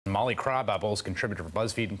Molly Crabapple is contributor for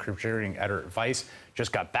BuzzFeed and contributing editor at Vice.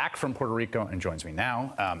 Just got back from Puerto Rico and joins me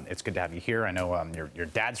now. It's good to have you here. I know your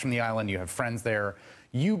dad's from the island. You have friends there.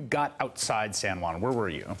 You got outside San Juan. Where were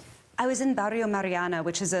you? I was in Barrio Mariana,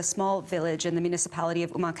 which is a small village in the municipality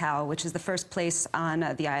of Humacao, which is the first place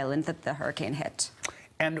on the island that the hurricane hit.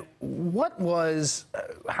 And what was,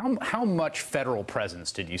 how much federal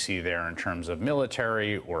presence did you see there in terms of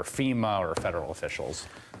military or FEMA or federal officials?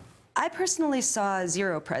 I personally saw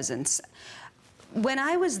zero presence. When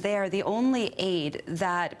I was there, the only aid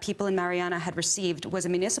that people in Mariana had received was a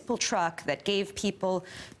municipal truck that gave people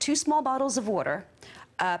 2 small bottles of water,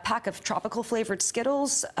 a pack of tropical flavored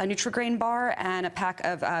Skittles, a Nutri-Grain bar, and a pack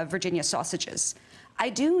of Virginia sausages. I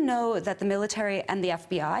do know that the military and the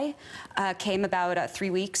FBI came about 3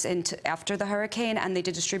 weeks after the hurricane, and they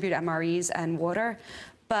did distribute MREs and water.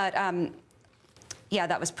 But yeah,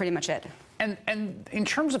 that was pretty much it. And in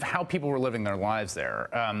terms of how people were living their lives there,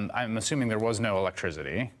 I'm assuming there was no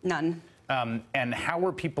electricity. None. And how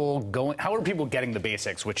were people getting the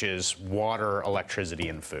basics, which is water, electricity,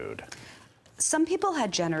 and food? Some people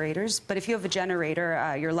had generators, but if you have a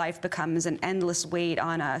generator, your life becomes an endless wait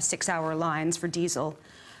on 6-hour lines for diesel.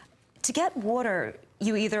 To get water,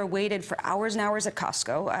 you either waited for hours and hours at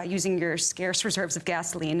Costco using your scarce reserves of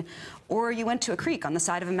gasoline, or you went to a creek on the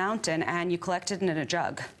side of a mountain and you collected it in a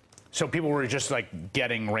jug. So people were just like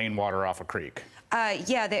getting rainwater off a creek?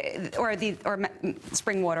 Yeah, or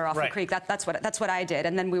spring water off the creek. That's what I did,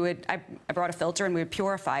 and then I brought a filter and we would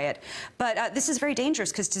purify it. But this is very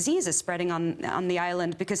dangerous because disease is spreading on the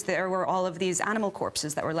island because there were all of these animal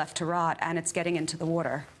corpses that were left to rot, and it's getting into the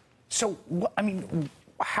water. So I mean,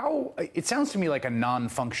 how? It sounds to me like a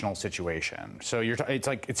non-functional situation. So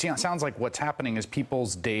it sounds like what's happening is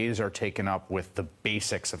people's days are taken up with the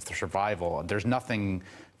basics of the survival. There's nothing.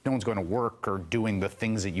 No one's going to work or doing the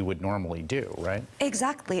things that you would normally do, right?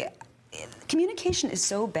 Exactly. Communication is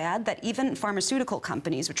so bad that even pharmaceutical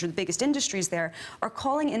companies, which are the biggest industries there, are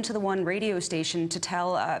calling into the one radio station to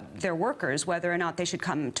tell their workers whether or not they should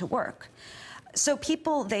come to work. So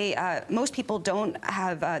most people don't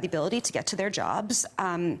have the ability to get to their jobs.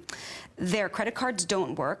 Their credit cards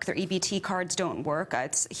don't work. Their EBT cards don't work.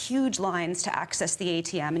 It's huge lines to access the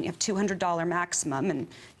ATM, and you have $200 maximum, and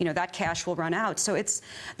that cash will run out. So it's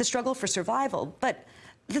the struggle for survival. But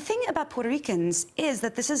the thing about Puerto Ricans is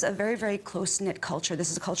that this is a very, very close-knit culture.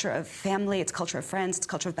 This is a culture of family. It's a culture of friends. It's a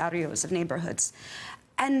culture of barrios, of neighborhoods.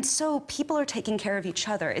 And so people are taking care of each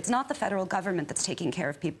other. It's not the federal government that's taking care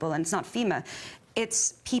of people, and it's not FEMA.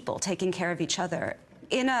 It's people taking care of each other.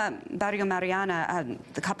 In Barrio Mariana,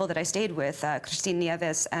 the couple that I stayed with, Christine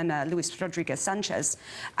Nieves and Luis Rodriguez Sanchez,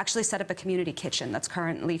 actually set up a community kitchen that's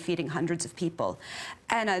currently feeding hundreds of people.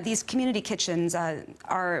 And these community kitchens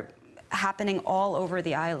are happening all over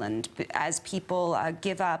the island as people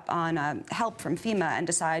give up on help from FEMA and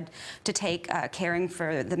decide to take caring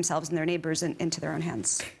for themselves and their neighbors into their own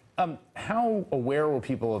hands. How aware were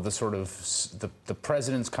people of the sort of the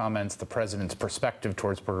president's comments, the president's perspective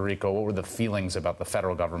towards Puerto Rico? What were the feelings about the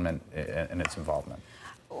federal government and its involvement?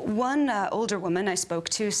 One older woman I spoke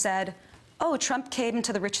to said, "Oh, Trump came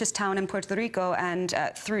to the richest town in Puerto Rico and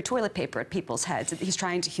threw toilet paper at people's heads. He's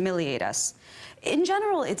trying to humiliate us." In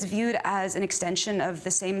general, it's viewed as an extension of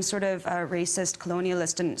the same sort of racist,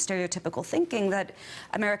 colonialist, and stereotypical thinking that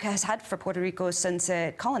America has had for Puerto Rico since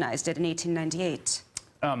it colonized it in 1898.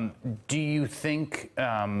 Do you think,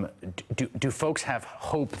 do folks have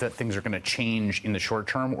hope that things are going to change in the short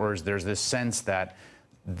term, or is there this sense that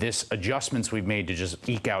this adjustments we've made to just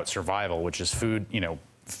eke out survival, which is food,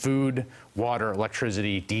 food, water,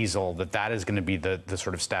 electricity, diesel, that is going to be the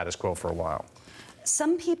sort of status quo for a while?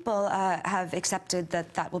 Some people have accepted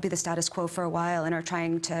that will be the status quo for a while and are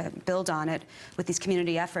trying to build on it with these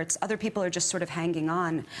community efforts. Other people are just sort of hanging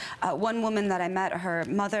on. One woman that I met, her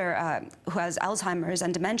mother, who has Alzheimer's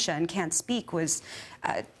and dementia and can't speak,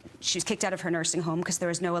 she was kicked out of her nursing home because there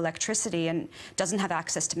was no electricity and doesn't have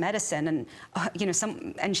access to medicine, and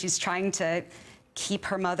and she's trying to keep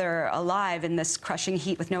her mother alive in this crushing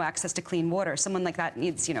heat with no access to clean water. Someone like that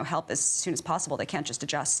needs, help as soon as possible. They can't just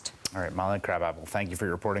adjust. All right, Molly Crabapple, thank you for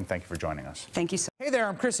your reporting. Thank you for joining us. Thank you so much. Hey there,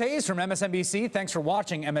 I'm Chris Hayes from MSNBC. Thanks for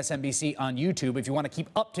watching MSNBC on YouTube. If you want to keep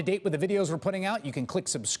up to date with the videos we're putting out, you can click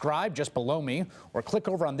subscribe just below me, or click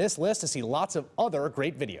over on this list to see lots of other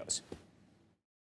great videos.